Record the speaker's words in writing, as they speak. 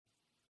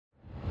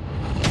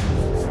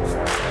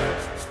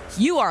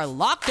You are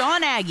Locked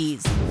On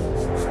Aggies,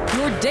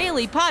 your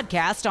daily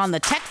podcast on the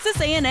Texas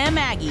A&M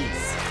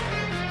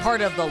Aggies.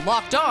 Part of the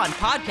Locked On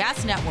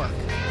Podcast Network,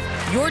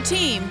 your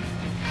team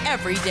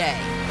every day.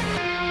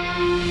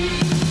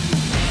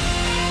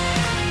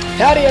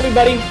 Howdy,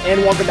 everybody,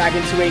 and welcome back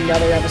into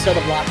another episode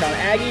of Locked On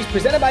Aggies,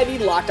 presented by the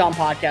Locked On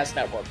Podcast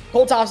Network.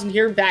 Cole Thompson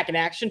here, back in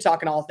action,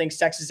 talking all things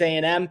Texas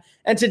A&M.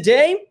 And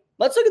today,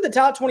 let's look at the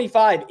top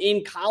 25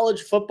 in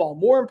college football.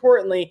 More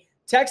importantly,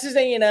 Texas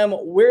A&M,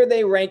 where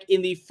they rank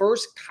in the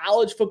first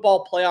college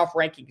football playoff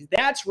rankings.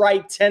 That's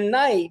right,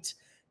 tonight,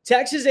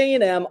 Texas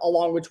A&M,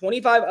 along with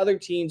 25 other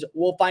teams,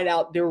 will find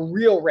out their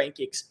real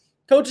rankings.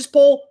 Coaches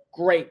poll,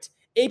 great.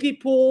 AP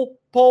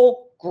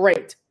poll,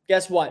 great.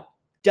 Guess what?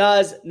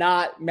 Does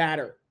not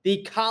matter.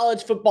 The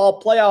college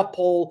football playoff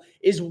poll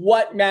is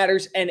what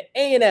matters, and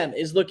A&M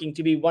is looking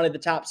to be one of the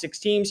top 6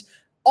 teams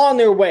on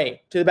their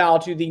way to the battle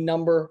to the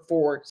number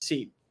 4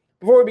 seed.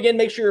 Before we begin,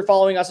 make sure you're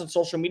following us on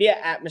social media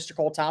at Mr.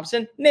 Cole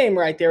Thompson. Name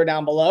right there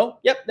down below.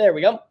 Yep, there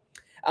we go.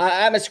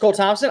 I'm Mr. Cole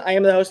Thompson. I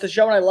am the host of the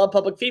show, and I love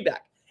public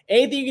feedback.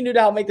 Anything you can do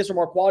to help make this a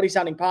more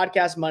quality-sounding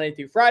podcast Monday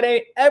through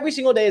Friday. Every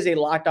single day is a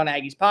Locked On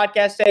Aggies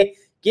podcast day.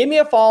 Give me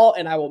a follow,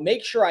 and I will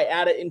make sure I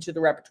add it into the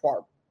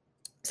repertoire.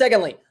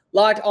 Secondly,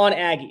 Locked On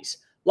Aggies.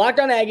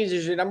 Locked On Aggies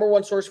is your number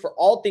one source for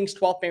all things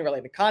 12th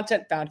man-related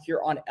content found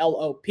here on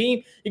LOP.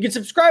 You can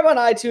subscribe on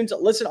iTunes,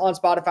 listen on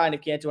Spotify, and if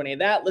you can't do any of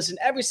that, listen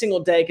every single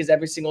day because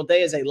every single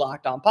day is a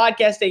Locked On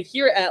Podcast day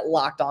here at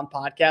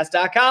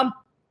LockedOnPodcast.com.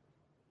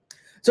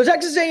 So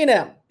Texas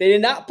A&M, they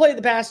did not play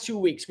the past 2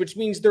 weeks, which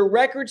means their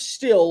record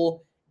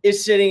still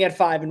is sitting at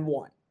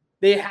 5-1.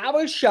 They have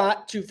a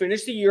shot to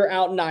finish the year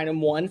out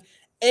 9-1,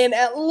 and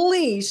at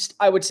least,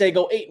 I would say,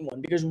 go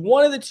 8-1, because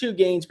one of the 2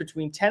 games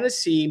between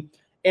Tennessee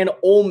and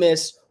Ole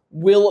Miss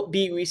will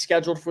be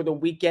rescheduled for the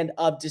weekend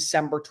of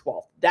December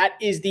 12th. That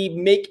is the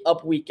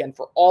make-up weekend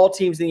for all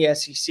teams in the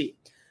SEC.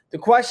 The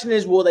question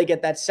is, will they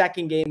get that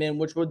second game in,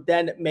 which would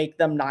then make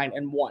them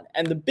 9-1?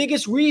 And the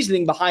biggest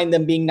reasoning behind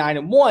them being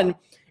 9-1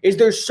 is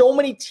there's so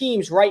many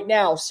teams right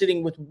now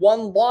sitting with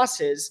 1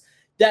 losses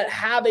that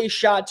have a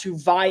shot to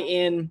vie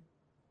in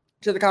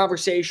to the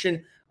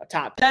conversation of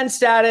top 10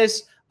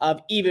 status,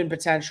 of even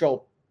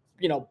potential,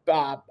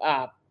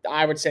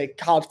 I would say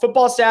college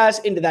football status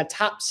into that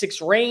top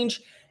 6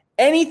 range.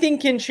 Anything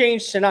can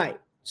change tonight.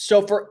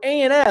 So for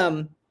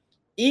A&M,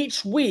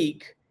 each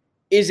week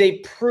is a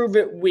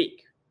prove-it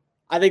week.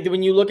 I think that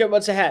when you look at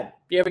what's ahead,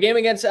 you have a game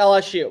against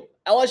LSU.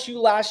 LSU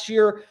last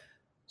year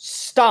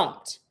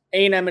stomped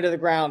A&M into the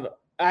ground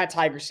at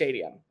Tiger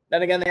Stadium.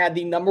 Then again, they had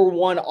the number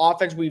 1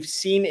 offense we've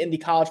seen in the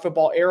college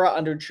football era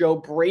under Joe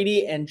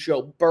Brady and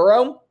Joe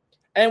Burrow.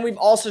 And we've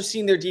also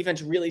seen their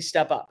defense really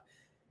step up.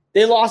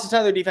 They lost a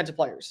ton of their defensive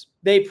players.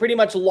 They pretty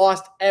much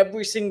lost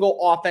every single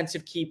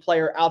offensive key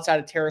player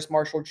outside of Terrace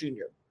Marshall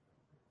Jr.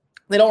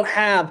 They don't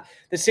have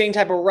the same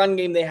type of run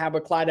game they have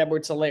with Clyde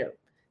Edwards-Helaire.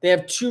 They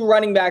have 2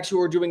 running backs who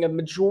are doing a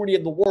majority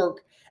of the work,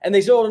 and they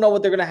still don't know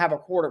what they're going to have a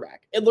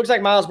quarterback. It looks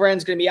like Miles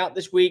Brennan's going to be out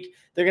this week.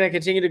 They're going to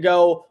continue to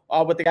go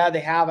with the guy they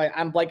have.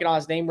 I'm blanking on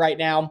his name right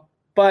now.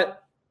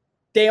 But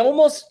they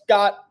almost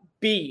got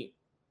beat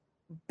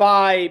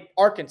by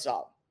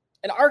Arkansas.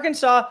 And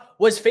Arkansas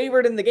was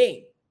favored in the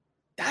game.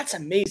 That's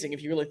amazing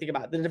if you really think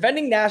about it. The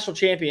defending national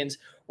champions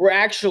were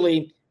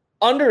actually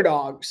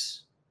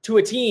underdogs to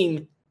a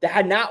team that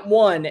had not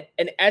won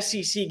an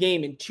SEC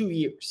game in 2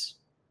 years.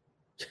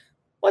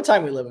 What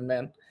time we live in,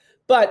 man.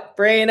 But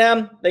for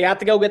A&M, they have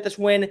to go get this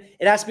win.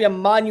 It has to be a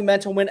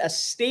monumental win, a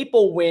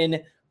staple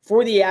win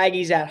for the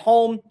Aggies at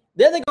home.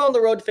 Then they go on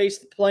the road to face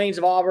the Plains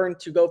of Auburn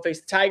to go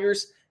face the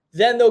Tigers.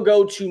 Then they'll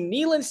go to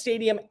Neyland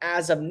Stadium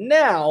as of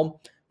now,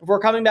 before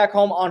coming back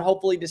home on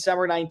hopefully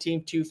December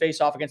 19th to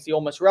face off against the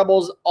Ole Miss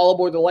Rebels. All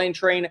aboard the Lane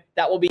Train.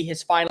 That will be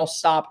his final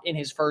stop in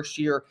his first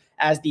year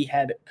as the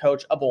head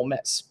coach of Ole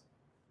Miss.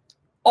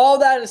 All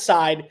that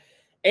aside,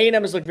 A&M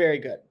has looked very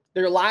good.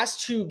 Their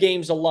last 2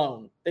 games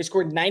alone, they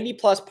scored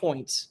 90-plus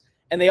points,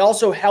 and they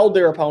also held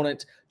their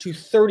opponent to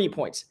 30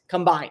 points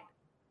combined.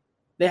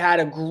 They had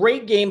a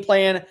great game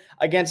plan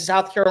against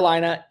South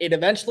Carolina. It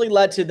eventually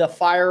led to the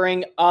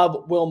firing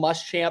of Will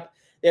Muschamp.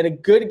 They had a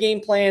good game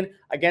plan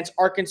against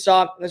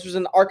Arkansas. This was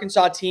an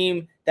Arkansas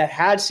team that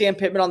had Sam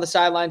Pittman on the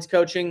sidelines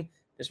coaching.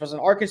 This was an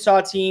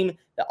Arkansas team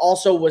that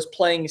also was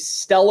playing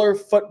stellar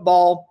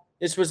football.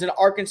 This was an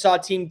Arkansas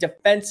team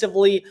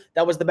defensively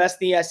that was the best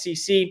in the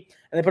SEC, and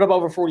they put up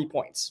over 40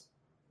 points.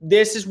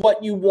 This is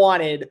what you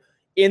wanted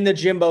in the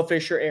Jimbo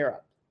Fisher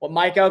era. What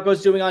Mike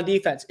Elko's doing on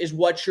defense is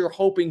what you're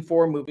hoping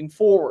for moving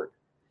forward.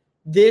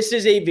 This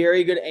is a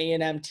very good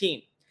A&M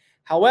team.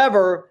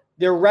 However,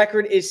 their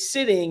record is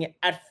sitting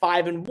at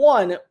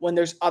 5-1 when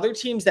there's other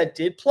teams that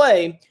did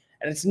play,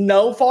 and it's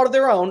no fault of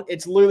their own.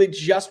 It's literally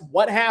just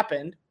what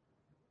happened.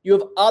 You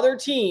have other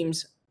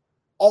teams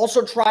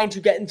also trying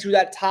to get into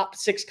that top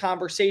 6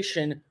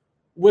 conversation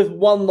with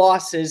 1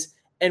 losses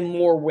and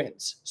more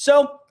wins.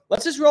 So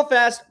let's just real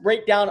fast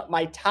break down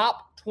my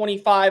top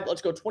 25.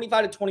 Let's go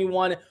 25 to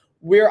 21,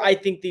 where I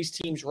think these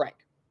teams rank.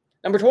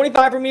 Number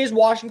 25 for me is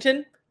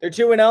Washington. They're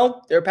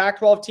 2-0. They're a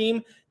Pac-12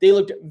 team. They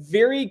looked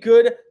very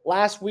good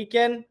last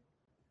weekend.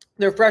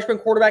 Their freshman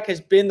quarterback has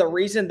been the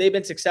reason they've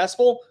been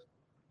successful.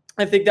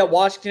 I think that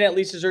Washington at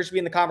least deserves to be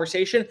in the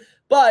conversation,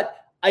 but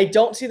I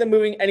don't see them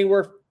moving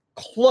anywhere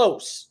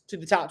close to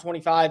the top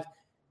 25.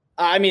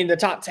 The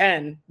top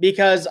 10,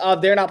 because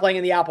they're not playing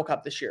in the Apple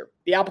Cup this year.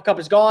 The Apple Cup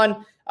is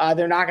gone.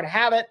 They're not going to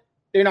have it.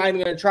 They're not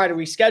even going to try to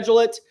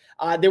reschedule it.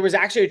 There was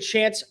actually a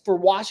chance for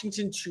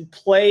Washington to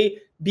play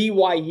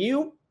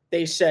BYU.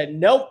 They said,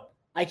 nope,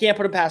 I can't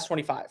put them past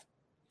 25.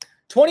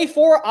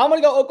 24, I'm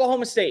going to go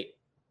Oklahoma State.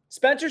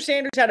 Spencer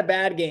Sanders had a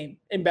bad game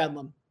in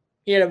Bedlam.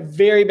 He had a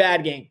very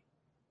bad game.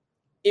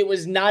 It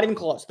was not even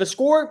close. The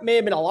score may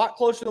have been a lot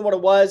closer than what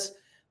it was,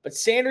 but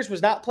Sanders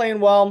was not playing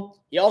well.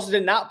 He also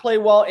did not play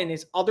well in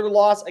his other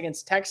loss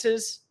against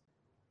Texas.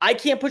 I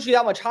can't put you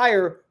that much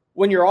higher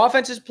when your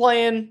offense is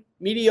playing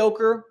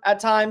mediocre at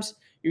times.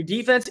 Your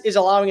defense is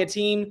allowing a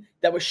team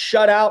that was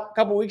shut out a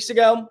couple weeks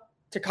ago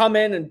to come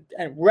in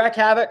and wreak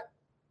havoc.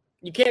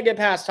 You can't get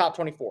past top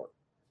 24.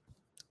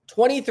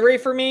 23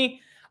 for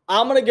me,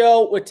 I'm going to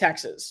go with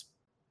Texas.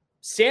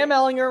 Sam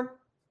Ehlinger,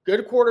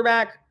 good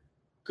quarterback,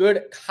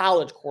 good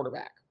college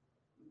quarterback.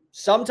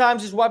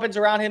 Sometimes his weapons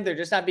around him, they're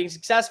just not being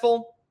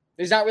successful.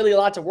 There's not really a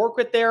lot to work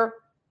with there.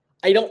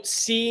 I don't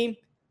see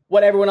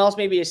what everyone else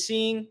maybe is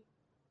seeing.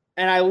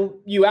 And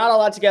you add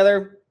all that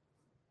together,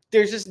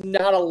 there's just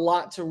not a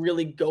lot to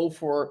really go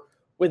for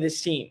with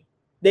this team.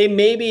 They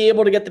may be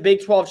able to get the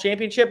Big 12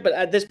 championship, but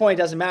at this point,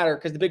 it doesn't matter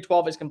because the Big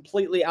 12 is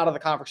completely out of the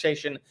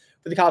conversation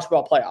for the college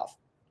football playoff.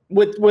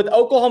 With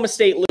Oklahoma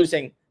State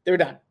losing, they're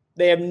done.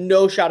 They have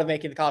no shot of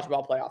making the college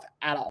football playoff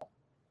at all.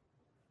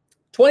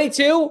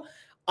 22,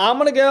 I'm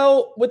going to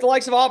go with the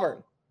likes of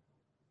Auburn.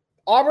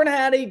 Auburn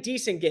had a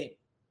decent game.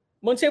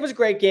 Wouldn't say it was a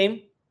great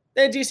game.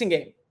 They had a decent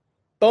game.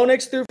 Bo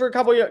Nix threw for a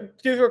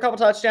couple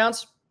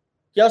touchdowns.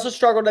 He also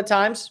struggled at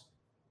times,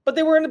 but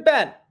they were in the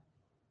bed.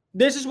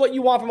 This is what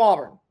you want from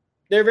Auburn.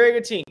 They're a very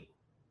good team,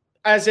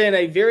 as in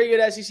a very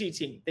good SEC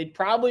team. They'd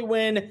probably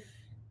win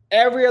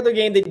every other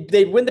game.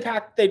 They'd win the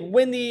Pac. They'd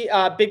win the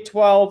Big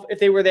 12 if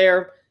they were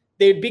there.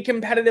 They'd be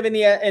competitive in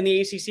the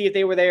ACC if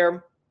they were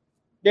there.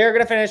 They're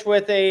going to finish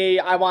with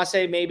I want to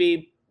say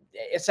maybe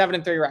a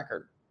 7-3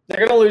 record. They're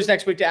going to lose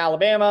next week to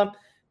Alabama,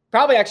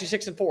 probably actually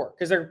 6-4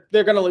 because they're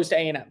going to lose to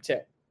A&M too.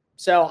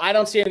 So I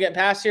don't see them getting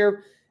past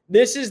here.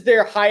 This is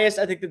their highest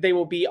I think that they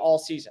will be all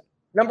season.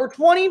 Number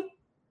 20,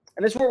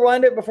 and this is where we'll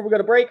end it before we go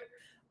to break.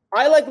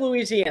 I like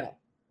Louisiana.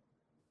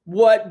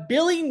 What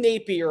Billy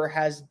Napier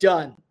has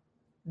done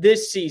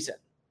this season,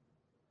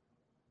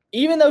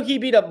 even though he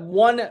beat up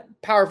one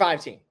Power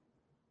 5 team,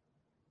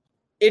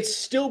 it's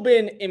still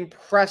been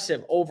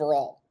impressive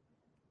overall.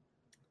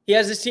 He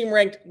has his team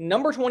ranked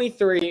number 20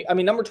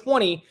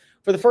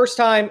 for the first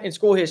time in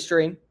school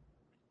history.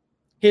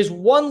 His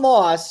one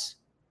loss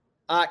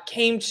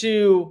came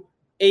to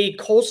a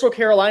Coastal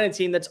Carolina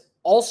team that's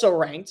also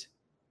ranked.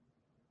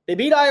 They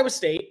beat Iowa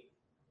State.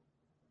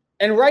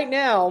 And right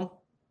now,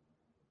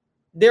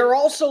 they're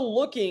also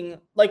looking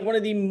like one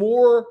of the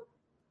more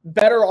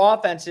better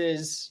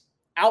offenses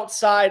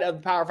outside of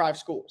the Power 5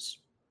 schools.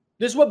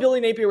 This is what Billy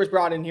Napier was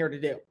brought in here to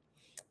do.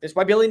 This is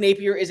why Billy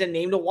Napier is a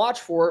name to watch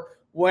for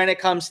when it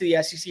comes to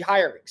the SEC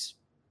hirings.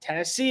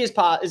 Tennessee is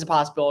a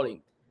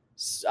possibility.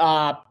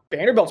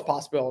 Vanderbilt's a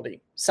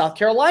possibility. South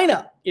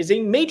Carolina is a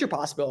major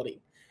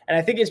possibility. And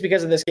I think it's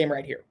because of this game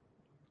right here.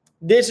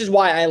 This is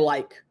why I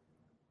like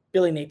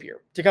Billy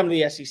Napier to come to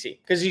the SEC,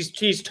 because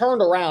he's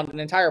turned around an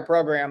entire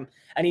program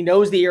and he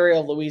knows the area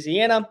of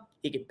Louisiana.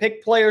 He can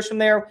pick players from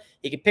there.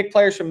 He can pick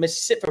players from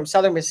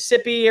southern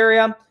Mississippi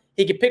area.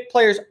 He can pick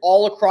players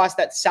all across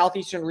that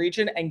southeastern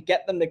region and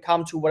get them to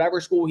come to whatever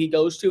school he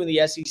goes to in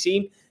the SEC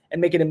and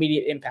make an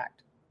immediate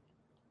impact.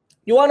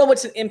 You want to know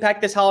what's an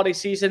impact this holiday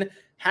season?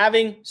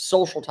 Having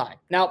social time.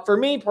 Now, for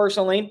me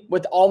personally,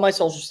 with all my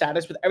social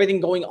status, with everything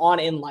going on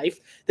in life,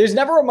 there's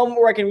never a moment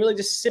where I can really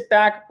just sit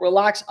back,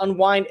 relax,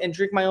 unwind, and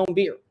drink my own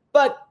beer.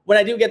 But when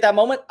I do get that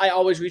moment, I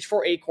always reach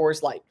for a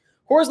Coors Light.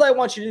 Coors Light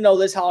wants you to know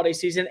this holiday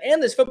season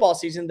and this football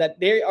season that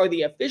they are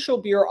the official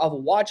beer of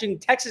watching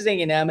Texas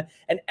A&M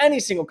and any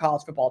single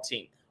college football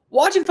team.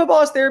 Watching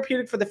football is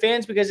therapeutic for the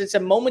fans because it's a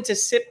moment to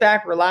sit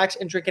back, relax,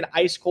 and drink an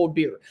ice-cold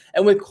beer.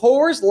 And with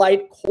Coors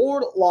Light,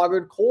 cold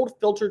lagered, cold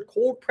filtered,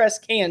 cold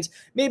pressed cans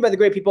made by the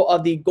great people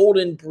of the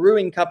Golden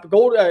Brewing Cup,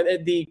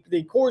 the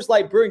Coors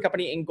Light Brewing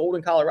Company in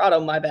Golden, Colorado,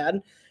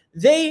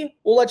 they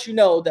will let you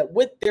know that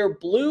with their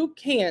blue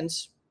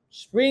cans,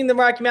 spraying the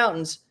Rocky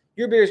Mountains,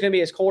 your beer is going to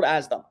be as cold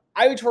as them.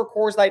 I reach for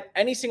Coors Light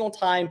any single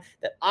time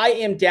that I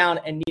am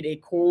down and need a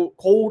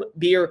cold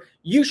beer.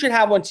 You should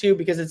have one too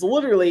because it's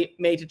literally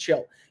made to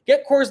chill.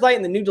 Get Coors Light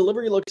in the new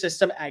delivery look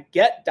system at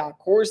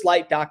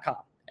get.coorslight.com.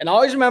 And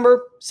always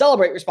remember,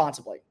 celebrate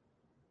responsibly.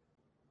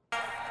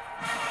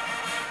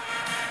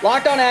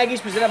 Locked On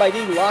Aggies, presented by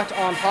the Locked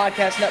On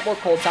Podcast Network.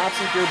 Cole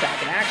Thompson here,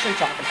 back in action,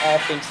 talking all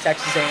things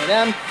Texas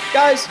A&M.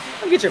 Guys,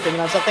 let me get your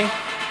opinion on something.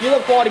 You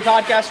love quality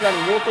podcasts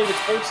surrounding your favorite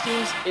sports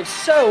teams? If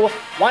so,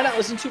 why not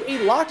listen to a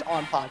Locked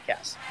On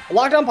podcast? The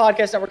Locked On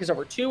Podcast Network has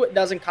over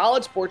 24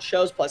 college sports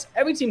shows, plus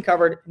every team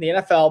covered in the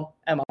NFL,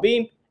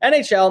 MLB,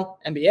 NHL,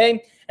 NBA,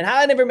 and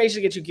how that information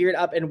to get you geared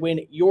up and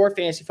win your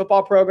fantasy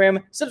football program.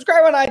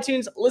 Subscribe on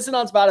iTunes, listen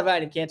on Spotify,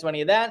 and if you can't do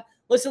any of that,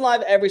 listen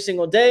live every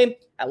single day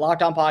at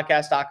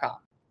LockedOnPodcast.com.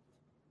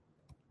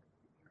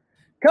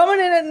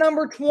 Coming in at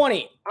number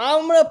 20,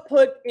 I'm going to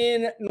put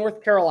in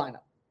North Carolina.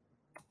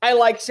 I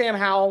like Sam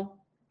Howell.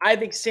 I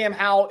think Sam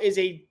Howell is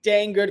a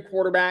dang good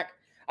quarterback.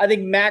 I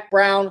think Mack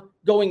Brown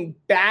going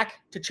back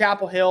to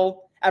Chapel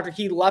Hill after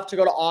he left to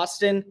go to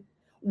Austin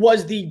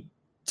was the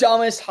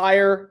dumbest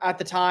hire at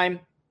the time.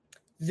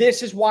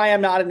 This is why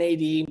I'm not an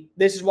AD.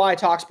 This is why I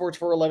talk sports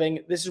for a living.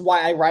 This is why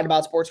I write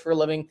about sports for a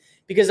living.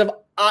 Because if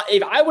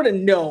I would have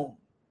known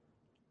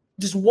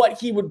just what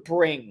he would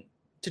bring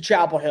to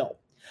Chapel Hill,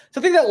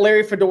 something that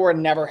Larry Fedora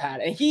never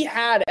had, and he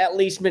had at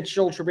least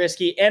Mitchell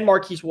Trubisky and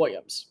Marquise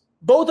Williams,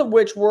 both of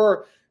which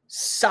were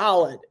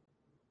solid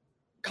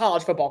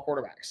college football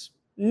quarterbacks.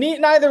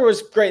 Neither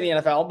was great in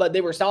the NFL, but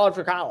they were solid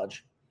for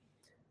college.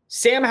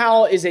 Sam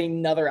Howell is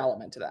another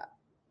element to that.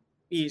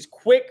 He's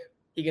quick.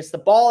 He gets the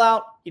ball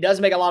out. He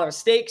doesn't make a lot of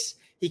mistakes.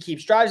 He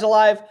keeps drives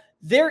alive.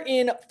 They're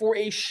in for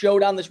a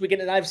showdown this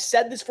weekend, and I've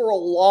said this for a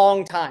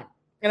long time,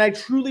 and I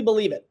truly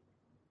believe it.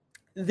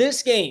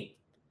 This game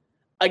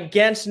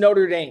against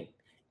Notre Dame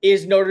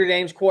is Notre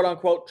Dame's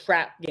quote-unquote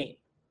trap game.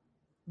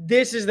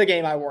 This is the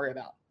game I worry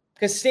about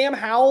because Sam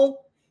Howell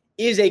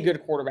is a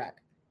good quarterback.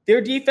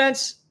 Their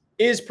defense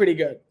is pretty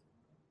good.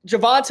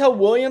 Javonte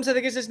Williams, I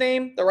think is his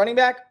name, the running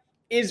back,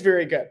 is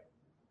very good.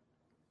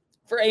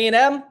 For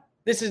A&M,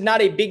 this is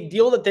not a big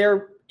deal that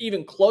they're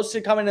even close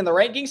to coming in the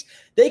rankings.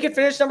 They could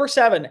finish number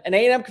 7, and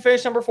A&M could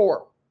finish number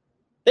 4.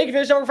 They could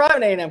finish number 5,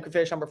 and A&M could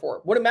finish number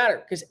 4. Wouldn't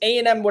matter because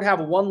A&M would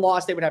have 1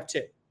 loss. They would have 2.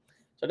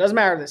 So it doesn't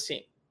matter to this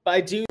team. But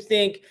I do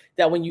think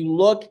that when you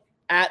look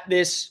at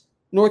this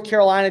North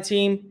Carolina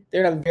team,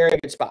 they're in a very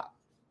good spot.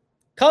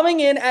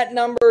 Coming in at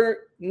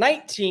number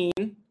 19,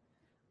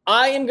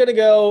 I am going to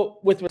go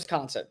with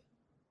Wisconsin.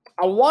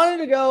 I wanted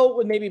to go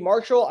with maybe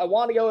Marshall. I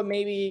wanted to go with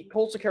maybe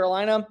Coastal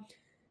Carolina.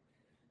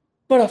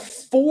 But a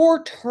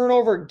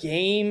 4-turnover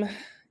game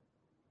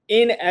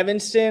in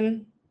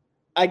Evanston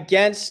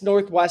against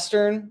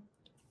Northwestern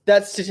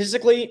that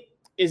statistically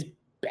is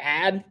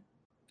bad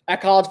at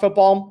college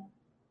football.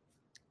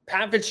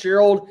 Pat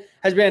Fitzgerald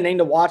has been a name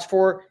to watch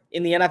for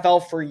in the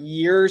NFL for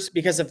years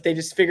because if they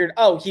just figured,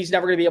 he's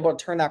never going to be able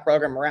to turn that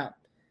program around.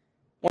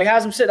 Well, he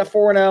has them sitting at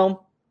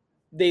 4-0.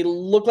 They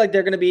look like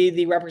they're going to be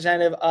the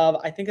representative of,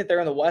 I think that they're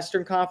in the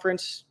Western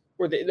Conference,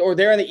 or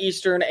they're in the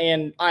Eastern,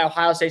 and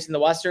Ohio State's in the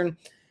Western.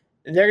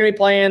 They're going to be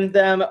playing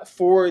them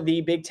for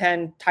the Big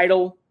Ten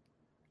title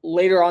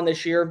later on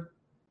this year.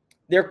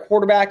 Their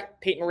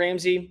quarterback, Peyton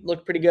Ramsey,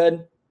 looked pretty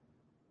good.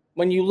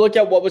 When you look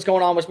at what was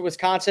going on with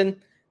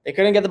Wisconsin, they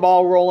couldn't get the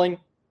ball rolling.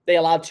 They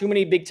allowed too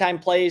many big-time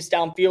plays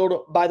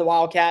downfield by the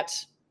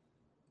Wildcats.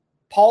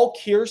 Paul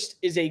Chryst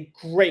is a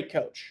great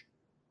coach.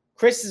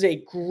 Chryst is a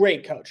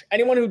great coach.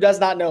 Anyone who does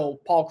not know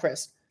Paul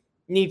Chryst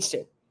needs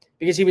to,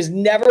 because he was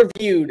never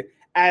viewed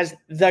as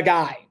the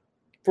guy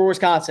for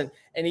Wisconsin.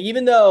 And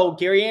even though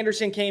Gary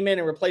Anderson came in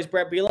and replaced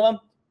Brett Bielema,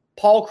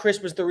 Paul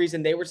Chryst was the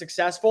reason they were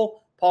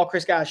successful. Paul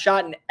Chryst got a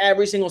shot in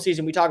every single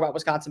season. We talk about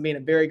Wisconsin being a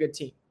very good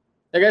team.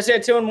 They're going to stay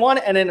at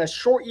 2-1, and in a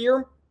short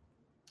year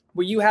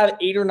where you have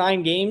 8 or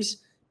 9 games,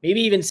 maybe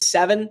even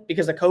 7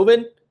 because of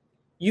COVID,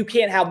 you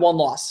can't have 1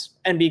 loss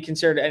and be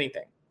considered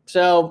anything.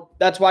 So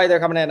that's why they're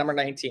coming in at number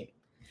 19.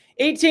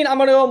 18, I'm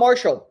going to go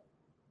Marshall.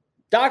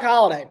 Doc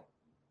Holliday.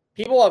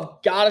 People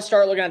have got to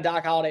start looking at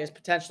Doc Holliday as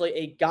potentially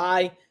a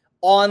guy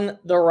on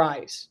the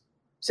rise.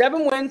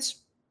 7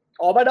 wins,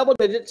 all by double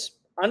digits,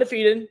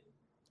 undefeated.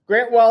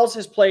 Grant Wells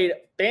has played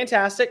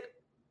fantastic.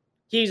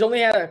 He's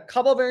only had a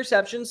couple of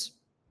interceptions.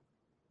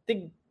 I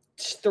think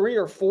 3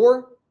 or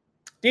 4.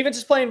 Defense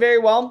is playing very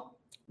well.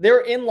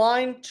 They're in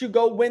line to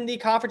go win the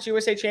Conference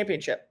USA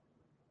Championship.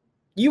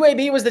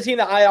 UAB was the team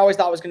that I always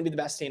thought was going to be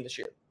the best team this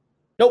year.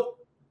 Nope,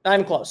 not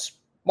even close.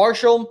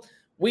 Marshall,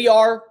 we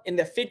are in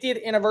the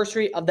 50th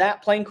anniversary of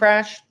that plane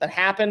crash that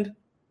happened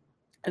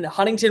in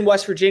Huntington,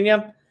 West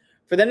Virginia.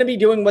 For them to be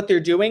doing what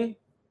they're doing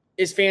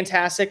is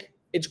fantastic.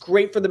 It's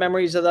great for the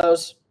memories of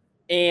those.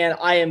 And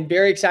I am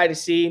very excited to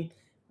see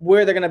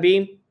where they're going to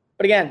be.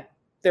 But again,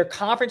 they're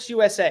Conference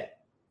USA.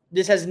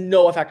 This has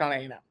no effect on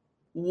A&M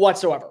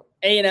whatsoever.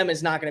 A&M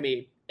is not going to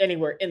be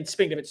anywhere in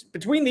speaking of it.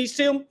 Between these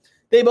two,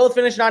 they both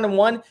finished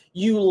 9-1.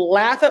 You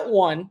laugh at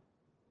one,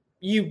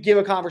 you give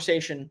a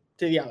conversation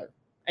to the other.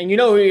 And you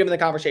know who you're giving the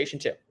conversation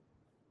to.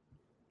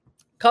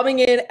 Coming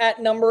in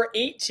at number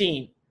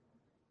 18.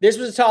 This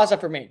was a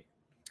toss-up for me.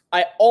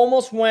 I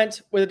almost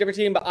went with a different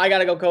team, but I got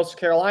to go Coastal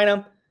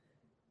Carolina.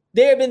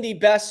 They have been the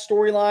best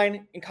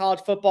storyline in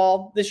college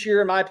football this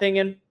year, in my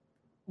opinion.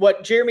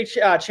 What Jeremy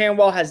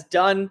Chadwell has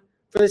done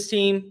for this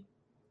team,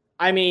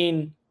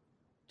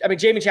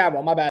 Jamie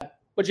Chadwell, my bad.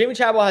 What Jamie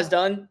Chadwell has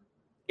done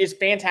is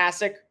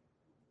fantastic.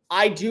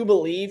 I do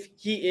believe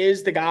he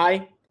is the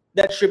guy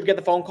that should get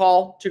the phone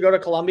call to go to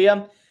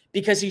Columbia.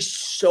 because he's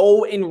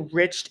so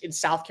enriched in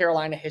South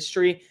Carolina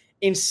history,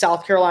 in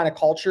South Carolina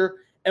culture,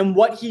 and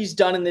what he's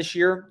done in this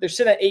year. They're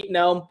sitting at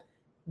 8-0.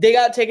 They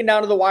got taken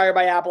down to the wire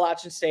by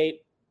Appalachian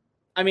State.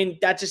 I mean,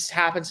 that just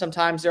happens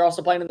sometimes. They're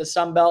also playing in the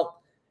Sun Belt.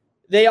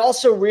 They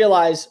also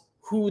realize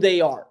who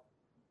they are.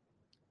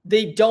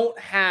 They don't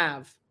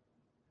have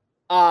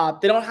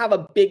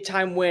a big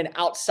time win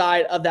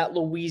outside of that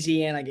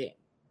Louisiana game.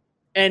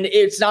 And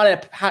it's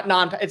not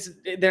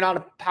they're not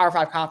a Power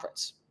 5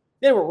 conference.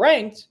 They were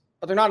ranked,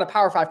 but they're not a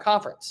Power 5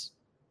 conference.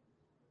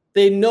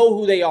 They know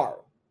who they are.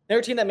 They're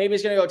a team that maybe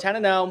is going to go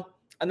 10-0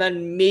 and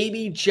then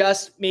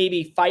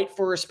maybe fight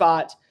for a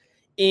spot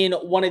in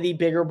one of the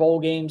bigger bowl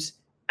games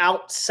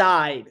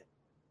outside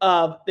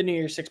of the New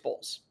Year's Six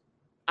Bowls.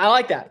 I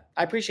like that.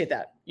 I appreciate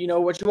that. You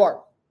know what you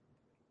are.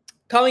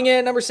 Coming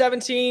in number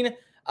 17,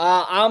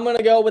 I'm going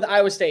to go with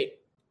Iowa State.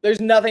 There's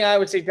nothing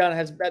Iowa State's done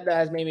that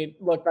has made me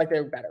look like they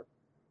were better.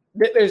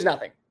 There's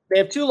nothing. They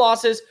have 2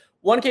 losses.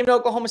 One came to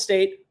Oklahoma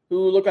State,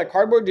 who looked like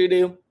cardboard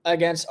doo-doo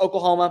against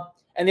Oklahoma,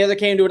 and the other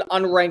came to an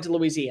unranked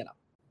Louisiana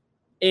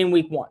in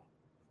week 1.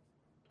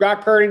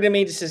 Brock Purdy, to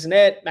me, just isn't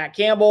it. Matt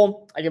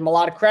Campbell, I give him a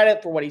lot of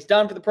credit for what he's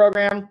done for the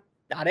program.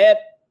 Not it.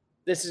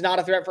 This is not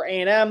a threat for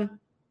A&M.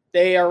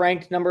 They are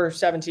ranked number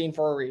 17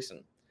 for a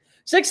reason.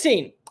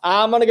 16,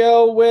 I'm going to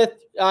go with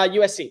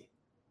USC.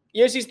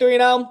 USC's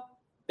 3-0.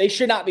 They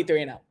should not be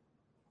 3-0.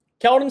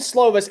 Keldon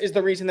Slovis is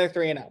the reason they're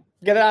 3-0.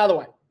 Get it out of the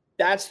way.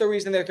 That's the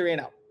reason they're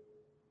 3-0.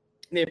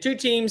 They have 2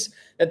 teams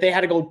that they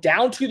had to go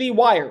down to the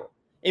wire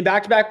in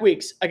back-to-back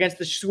weeks against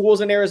the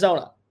schools in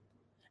Arizona.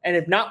 And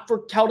if not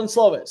for Keldon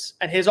Slovis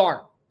and his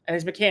arm and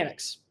his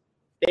mechanics,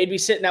 they'd be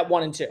sitting at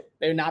 1-2.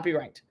 They would not be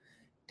ranked.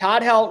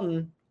 Todd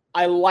Helton,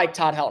 I like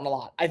Todd Helton a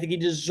lot. I think he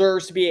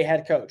deserves to be a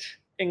head coach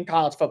in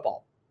college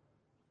football.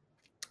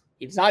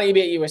 He's not going to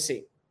be at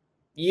USC.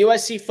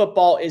 USC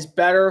football is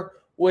better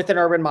with an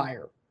Urban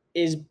Meyer,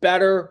 is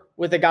better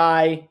with a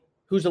guy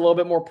who's a little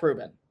bit more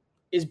proven,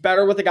 is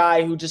better with a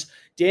guy who just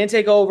didn't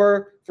take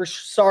over for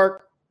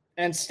Sark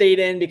and stayed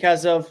in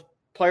because of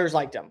players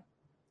liked him.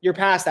 You're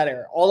past that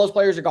era. All those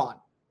players are gone.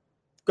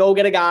 Go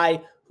get a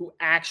guy who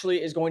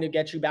actually is going to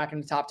get you back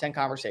into top 10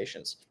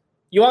 conversations.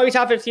 You want to be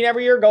top 15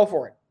 every year? Go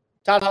for it.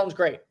 Todd Helton's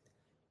great.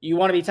 You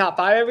want to be top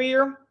 5 every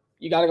year?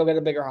 You got to go get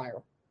a bigger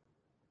hire.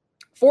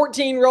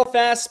 14 real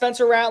fast,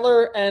 Spencer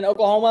Rattler and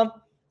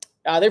Oklahoma.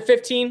 They're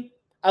 15.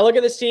 I look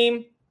at this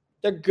team.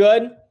 They're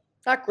good.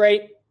 Not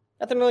great.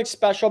 Nothing really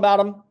special about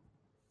them.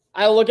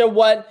 I look at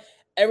what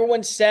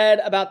everyone said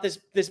about this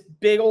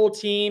big old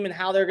team and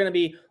how they're going to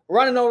be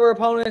running over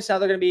opponents, how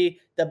they're going to be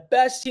the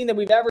best team that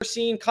we've ever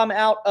seen come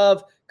out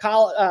of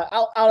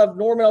out of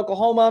Norman,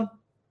 Oklahoma.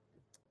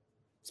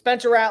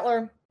 Spencer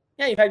Rattler,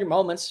 yeah, you've had your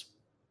moments.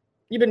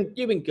 You've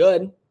been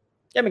good. You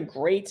haven't been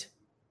great.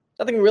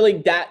 Nothing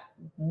really that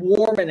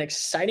warm and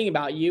exciting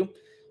about you.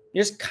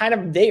 You're just kind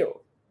of there.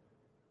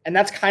 And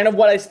that's kind of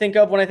what I think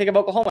of when I think of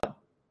Oklahoma.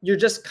 You're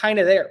just kind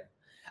of there.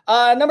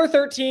 Number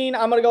 13,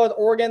 I'm going to go with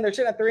Oregon. They're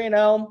sitting at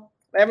 3-0.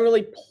 They haven't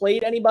really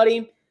played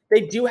anybody.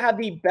 They do have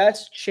the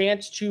best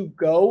chance to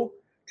go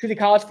to the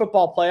college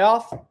football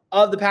playoff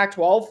of the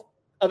Pac-12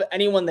 of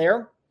anyone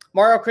there.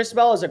 Mario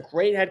Cristobal is a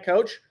great head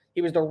coach.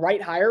 He was the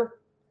right hire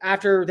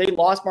after they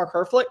lost Mark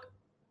Herflick.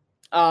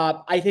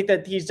 I think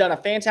that he's done a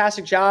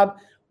fantastic job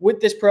with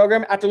this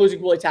program after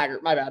losing Willie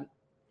Taggart. My bad.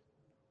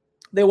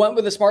 They went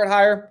with a smart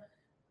hire.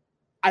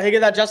 I think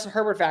that Justin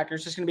Herbert factor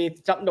is just going to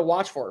be something to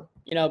watch for.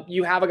 You know,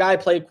 you have a guy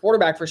play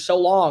quarterback for so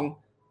long.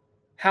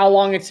 How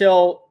long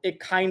until it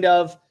kind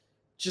of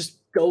just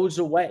goes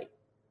away?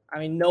 I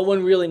mean, no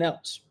one really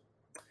knows.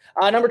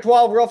 Number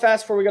 12, real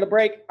fast before we go to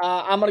break,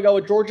 I'm going to go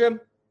with Georgia.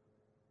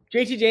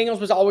 JT Daniels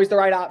was always the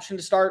right option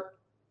to start.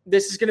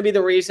 This is going to be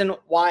the reason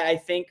why I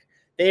think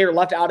they are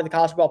left out of the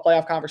college football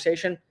playoff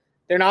conversation.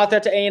 They're not a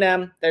threat to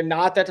A&M. They're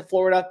not a threat to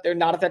Florida. They're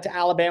not a threat to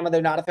Alabama. They're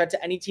not a threat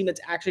to any team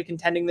that's actually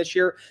contending this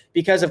year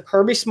because of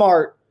Kirby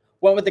Smart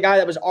went with the guy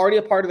that was already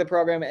a part of the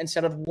program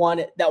instead of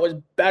one that was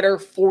better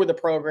for the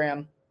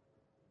program,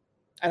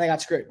 and they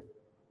got screwed.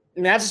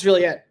 And that's just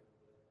really it.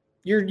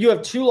 You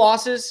have 2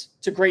 losses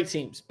to great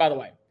teams, by the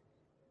way.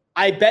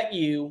 I bet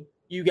you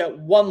get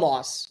 1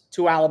 loss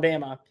to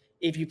Alabama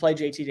if you play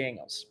JT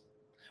Daniels.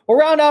 We'll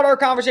round out our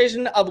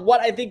conversation of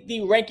what I think the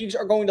rankings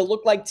are going to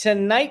look like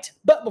tonight.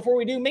 But before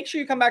we do, make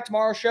sure you come back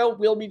tomorrow's show.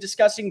 We'll be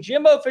discussing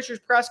Jimbo Fisher's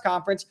press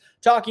conference,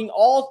 talking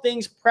all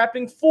things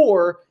prepping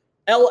for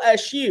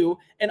LSU,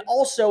 and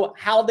also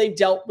how they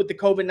dealt with the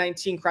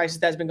COVID-19 crisis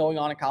that's been going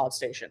on in College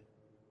Station.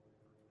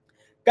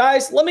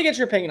 Guys, let me get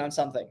your opinion on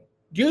something.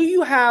 Do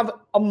you have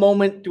a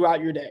moment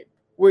throughout your day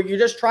where you're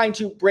just trying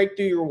to break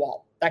through your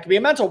wall? That could be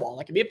a mental wall.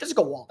 That could be a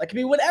physical wall. That could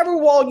be whatever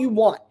wall you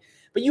want.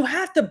 But you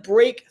have to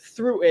break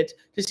through it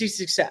to see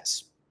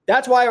success.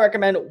 That's why I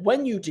recommend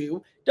when you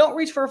do, don't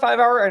reach for a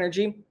 5-hour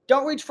energy.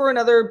 Don't reach for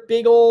another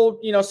big old,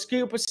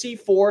 scoop of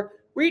C4.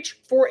 Reach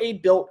for a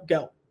Built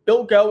Go.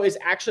 Built Go is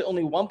actually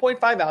only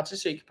 1.5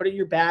 ounces, so you can put it in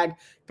your bag,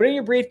 put it in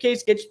your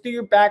briefcase, get you through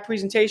your back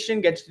presentation,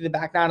 get you through the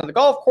back nine of the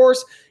golf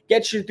course,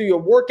 get you through your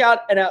workout,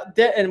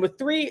 and with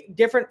 3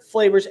 different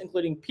flavors,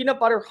 including peanut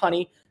butter,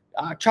 honey,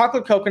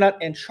 chocolate coconut,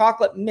 and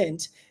chocolate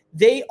mint.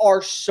 They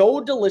are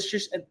so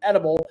delicious and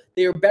edible.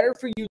 They are better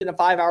for you than a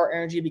 5-hour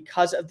energy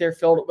because they're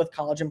filled with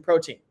collagen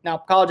protein.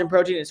 Now, collagen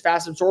protein is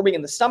fast absorbing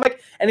in the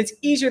stomach, and it's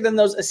easier than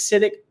those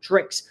acidic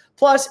drinks.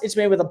 Plus, it's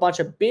made with a bunch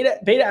of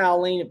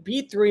beta-alanine,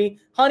 B3,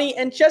 honey,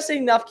 and just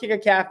enough kick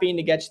of caffeine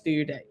to get you through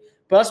your day.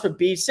 Plus, with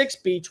B6,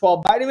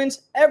 B12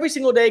 vitamins, every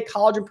single day,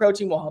 collagen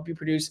protein will help you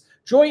produce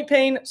joint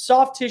pain,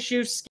 soft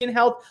tissue, skin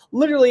health.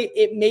 Literally,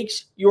 it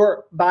makes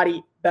your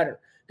body better.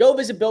 Go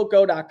visit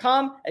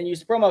BuiltGo.com and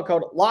use promo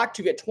code LOCKED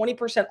to get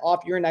 20%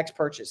 off your next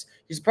purchase.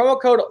 Use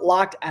promo code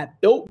LOCKED at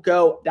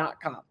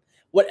BuiltGo.com.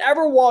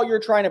 Whatever wall you're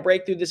trying to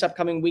break through this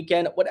upcoming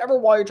weekend, whatever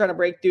wall you're trying to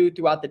break through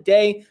throughout the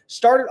day,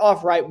 start it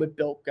off right with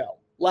Built Go.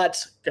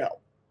 Let's go.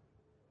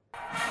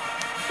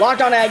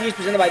 Locked On Aggies,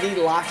 presented by the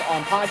Locked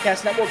On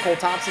Podcast Network. Cole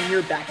Thompson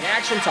here, back in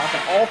action, talking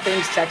all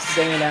things Texas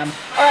A&M.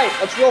 All right,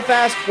 let's real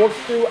fast work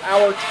through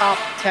our top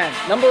 10.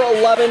 Number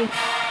 11,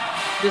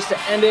 just to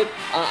end it,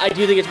 I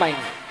do think it's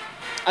Miami.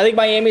 I think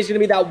Miami is going to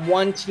be that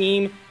one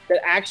team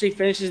that actually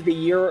finishes the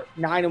year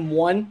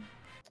 9-1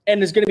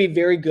 and is going to be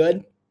very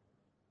good.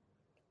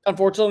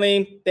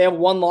 Unfortunately, they have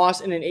one loss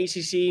in an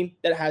ACC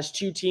that has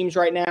two teams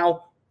right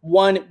now,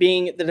 one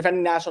being the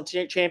defending national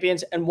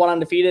champions and one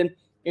undefeated.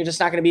 You're just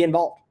not going to be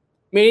involved.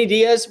 Manny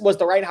Diaz was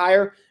the right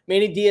hire.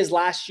 Manny Diaz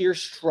last year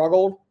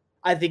struggled.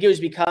 I think it was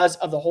because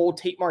of the whole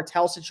Tate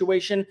Martell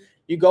situation.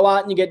 You go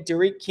out and you get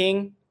Derek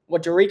King.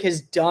 What Derek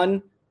has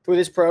done for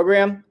this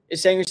program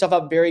is setting yourself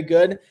up very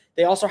good.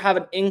 They also have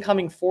an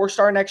incoming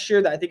 4-star next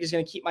year that I think is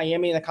going to keep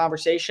Miami in the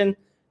conversation.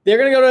 They're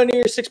going to go to a New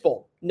Year's Six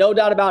Bowl, no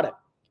doubt about it.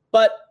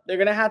 But they're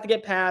going to have to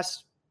get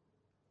past.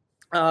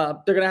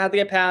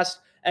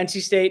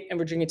 NC State and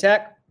Virginia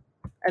Tech,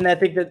 and I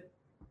think that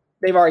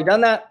they've already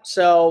done that.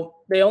 So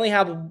they don't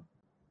have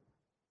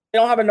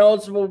a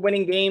noticeable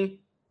winning game.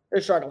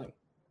 They're struggling.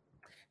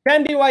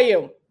 10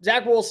 BYU,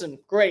 Zach Wilson,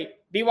 great.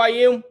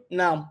 BYU,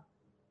 no.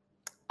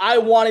 I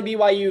wanted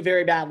BYU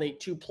very badly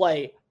to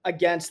play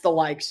against the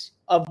likes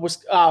of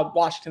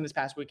Washington this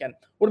past weekend.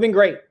 Would have been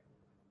great.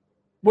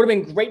 Would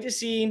have been great to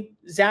see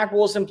Zach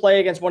Wilson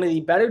play against one of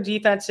the better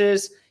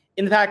defenses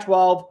in the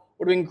Pac-12.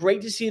 Would have been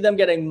great to see them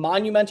get a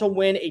monumental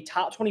win, a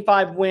top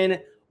 25 win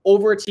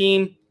over a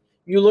team.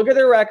 You look at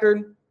their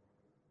record,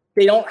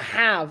 they don't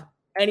have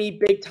any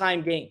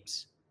big-time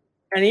games.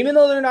 And even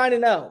though they're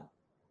 9-0,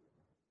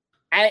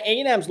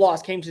 A&M's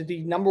loss came to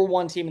the number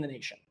one team in the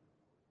nation.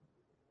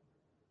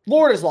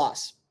 Florida's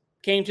loss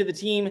came to the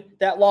team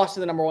that lost to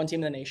the number one team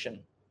in the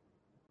nation.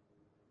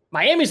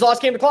 Miami's loss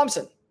came to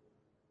Clemson.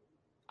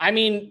 I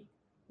mean,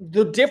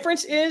 the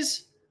difference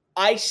is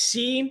I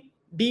see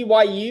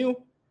BYU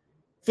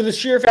for the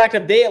sheer fact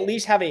that they at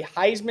least have a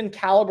Heisman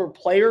caliber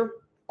player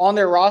on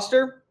their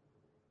roster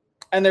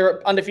and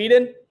they're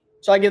undefeated.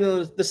 So I give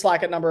them the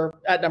slack at number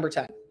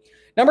 10.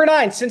 Number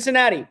 9,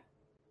 Cincinnati.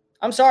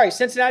 I'm sorry,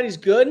 Cincinnati's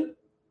good,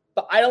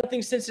 but I don't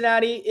think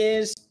Cincinnati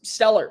is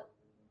stellar.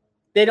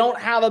 They don't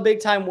have a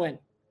big-time win.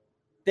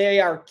 They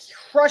are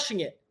crushing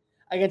it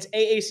against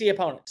AAC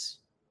opponents.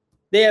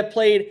 They have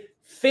played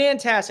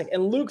fantastic,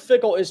 and Luke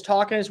Fickell is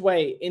talking his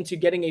way into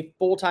getting a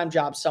full-time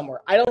job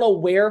somewhere. I don't know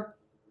where,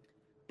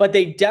 but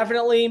they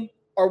definitely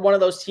are one of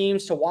those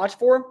teams to watch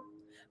for.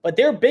 But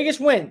their biggest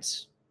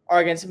wins are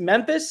against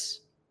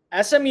Memphis,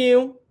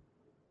 SMU,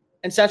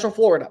 and Central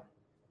Florida.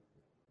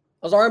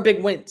 Those aren't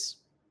big wins.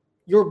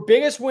 Your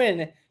biggest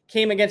win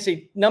came against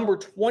a number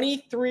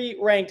 23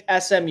 ranked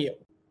SMU.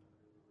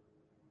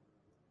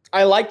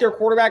 I like their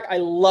quarterback. I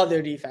love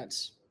their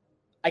defense.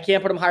 I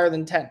can't put them higher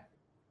than 10.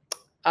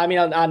 I mean,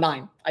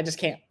 9. I just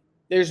can't.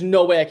 There's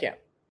no way I can.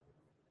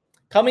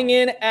 Coming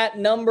in at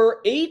number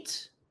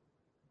 8,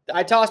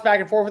 I tossed back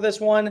and forth with this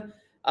one,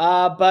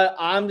 but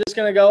I'm just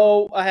going to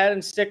go ahead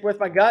and stick with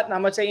my gut, and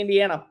I'm going to say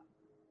Indiana.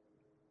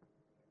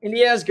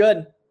 Indiana's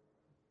good.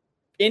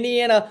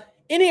 Indiana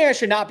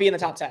should not be in the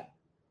top 10.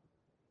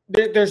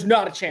 There's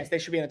not a chance they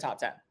should be in the top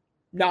 10.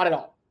 Not at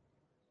all.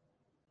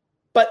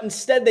 But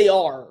instead they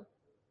are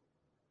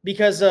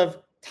because of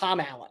Tom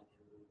Allen.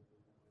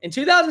 In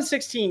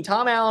 2016,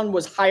 Tom Allen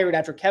was hired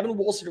after Kevin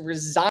Wilson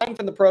resigned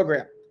from the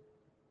program.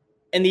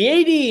 And the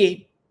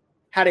AD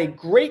had a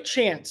great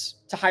chance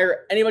to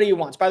hire anybody he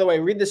wants. By the way,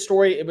 read this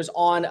story. It was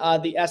on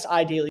the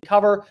SI Daily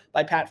Cover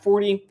by Pat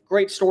Forty.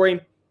 Great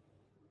story.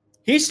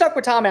 He stuck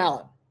with Tom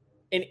Allen,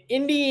 an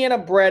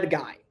Indiana-bred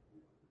guy.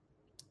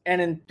 And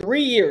in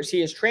 3 years,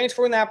 he is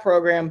transferring that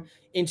program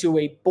into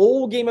a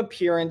bowl game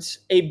appearance,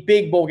 a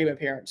big bowl game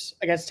appearance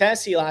against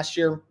Tennessee last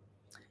year,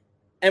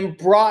 and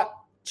brought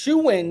 2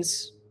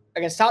 wins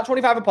against top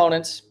 25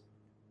 opponents,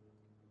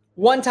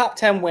 1 top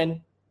 10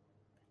 win,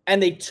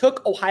 and they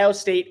took Ohio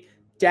State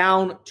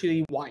down to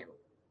the wire.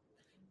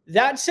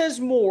 That says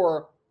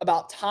more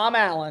about Tom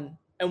Allen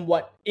and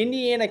what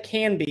Indiana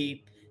can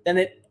be than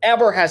it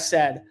ever has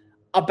said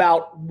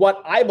about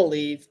what I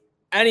believe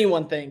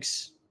anyone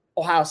thinks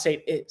Ohio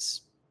State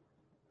is.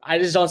 I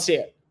just don't see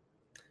it.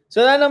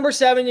 So that number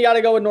 7, you got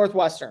to go with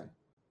Northwestern.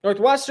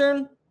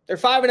 Northwestern, they're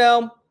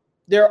 5-0.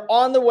 They're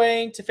on the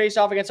way to face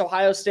off against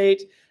Ohio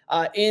State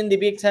in the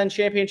Big Ten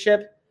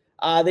Championship.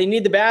 They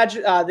need the badge.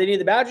 They need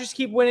the Badgers to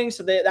keep winning.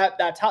 So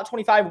that top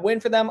 25 win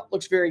for them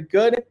looks very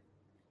good.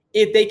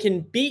 If they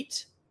can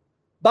beat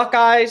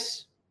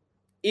Buckeyes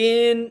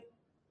in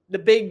the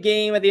big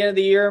game at the end of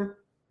the year,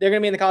 they're going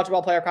to be in the college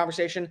football playoff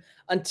conversation.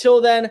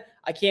 Until then,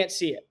 I can't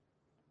see it.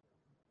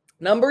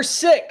 Number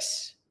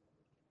 6.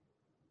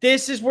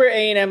 This is where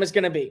A&M is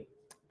going to be.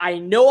 I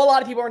know a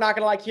lot of people are not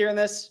going to like hearing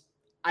this.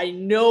 I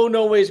know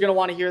nobody's going to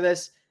want to hear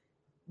this.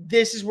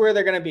 This is where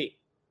they're going to be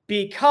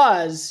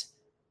because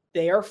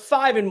they are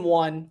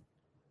 5-1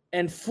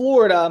 and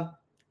Florida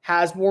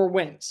has more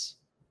wins.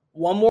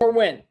 One more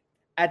win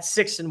at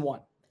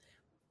 6-1.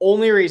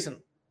 Only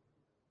reason.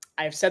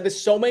 I've said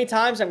this so many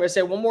times. I'm going to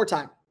say it one more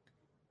time.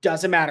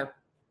 Doesn't matter.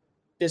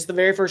 This is the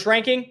very first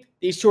ranking.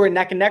 These two are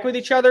neck and neck with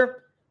each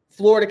other.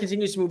 Florida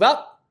continues to move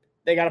up.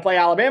 They got to play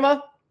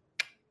Alabama.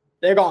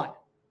 They're gone.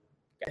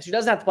 Guess who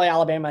doesn't have to play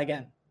Alabama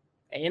again?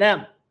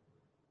 A&M.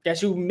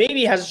 Guess who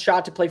maybe has a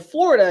shot to play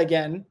Florida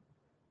again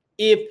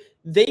if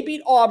they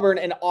beat Auburn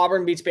and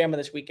Auburn beats Bama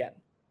this weekend?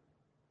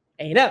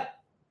 A&M.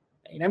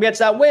 A&M gets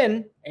that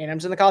win.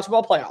 A&M's in the college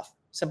football playoff.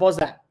 Simple as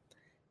that.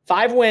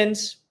 5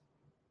 wins.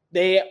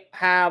 They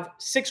have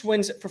 6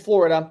 wins for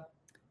Florida.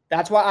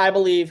 That's why I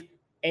believe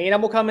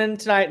A&M will come in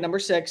tonight, number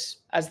 6,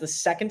 as the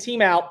second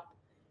team out,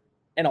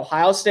 and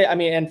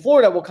and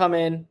Florida will come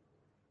in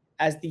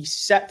as the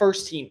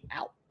first team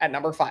out at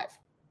number 5.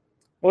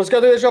 Well, let's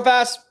go through this real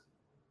fast.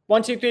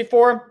 1, 2, 3,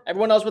 4.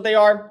 Everyone knows what they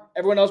are.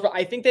 Everyone knows what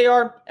I think they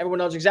are. Everyone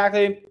knows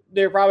exactly.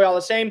 They're probably all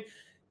the same.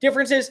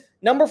 Difference is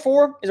number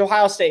 4 is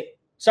Ohio State.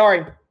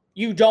 Sorry,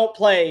 you don't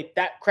play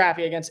that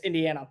crappy against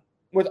Indiana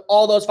with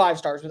all those 5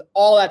 stars, with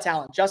all that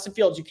talent. Justin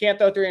Fields, you can't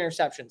throw 3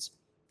 interceptions.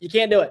 You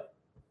can't do it.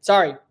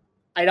 Sorry,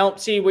 I don't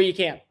see where you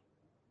can.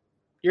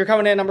 You're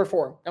coming in number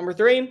 4. Number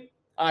 3,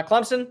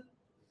 Clemson.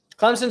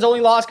 Clemson's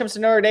only loss comes to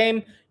Notre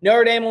Dame.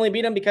 Notre Dame only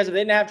beat them because they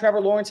didn't have Trevor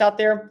Lawrence out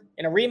there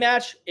in a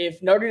rematch.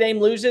 If Notre Dame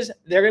loses,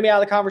 they're going to be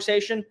out of the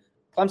conversation.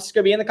 Clemson's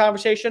going to be in the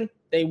conversation.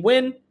 They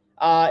win.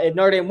 If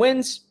Notre Dame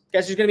wins,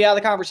 guess who's going to be out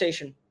of the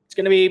conversation? It's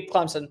going to be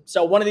Clemson.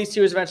 So one of these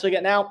two is eventually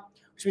getting out,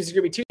 which means there's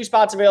going to be 2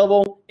 spots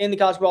available in the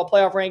college football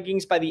playoff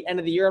rankings by the end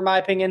of the year, in my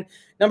opinion.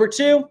 Number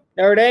 2,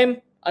 Notre Dame,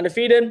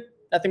 undefeated.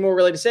 Nothing more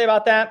really to say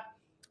about that.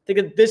 I think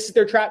that this is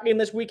their trap game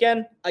this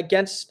weekend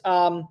against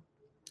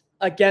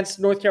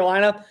North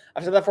Carolina.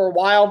 I've said that for a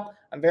while.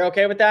 I'm very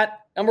okay with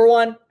that. Number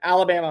 1,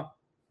 Alabama.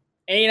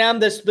 A&M,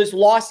 this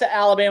loss to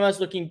Alabama is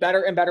looking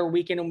better and better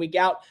week in and week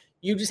out.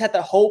 You just have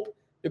to hope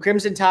the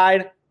Crimson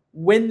Tide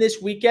win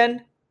this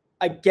weekend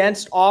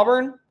against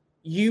Auburn.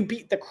 You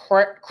beat the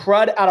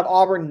crud out of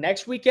Auburn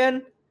next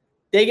weekend.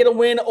 They get a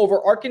win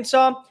over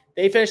Arkansas.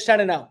 They finish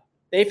 10-0.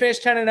 They finish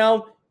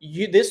 10-0.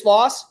 This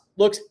loss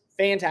looks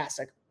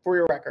fantastic for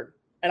your record.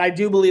 And I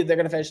do believe they're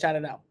going to finish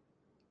 10-0.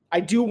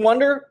 I do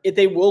wonder if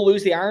they will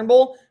lose the Iron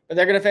Bowl, but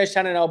they're going to finish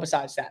 10-0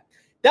 besides that.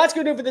 That's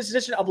going to do it for this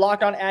edition of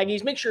Locked On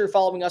Aggies. Make sure you're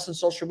following us on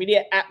social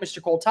media at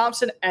Mr. Cole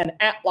Thompson and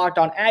at Locked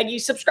On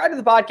Aggies. Subscribe to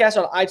the podcast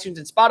on iTunes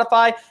and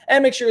Spotify,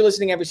 and make sure you're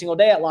listening every single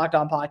day at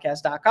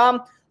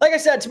LockedOnPodcast.com. Like I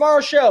said,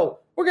 tomorrow's show,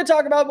 we're going to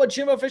talk about what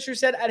Jimbo Fisher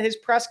said at his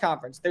press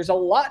conference. There's a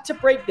lot to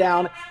break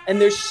down,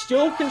 and there's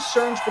still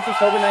concerns with the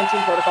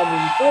COVID-19 protocol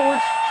moving forward,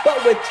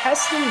 but with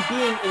testing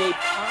being in a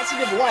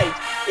positive light,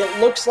 it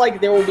looks like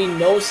there will be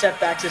no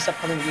setbacks this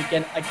upcoming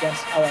weekend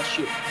against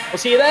LSU. We'll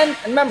see you then,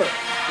 and remember,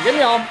 forgive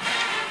me all.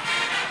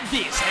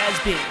 This has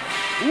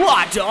been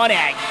Locked On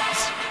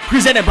Aggies,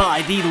 presented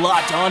by the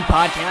Locked On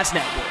Podcast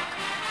Network.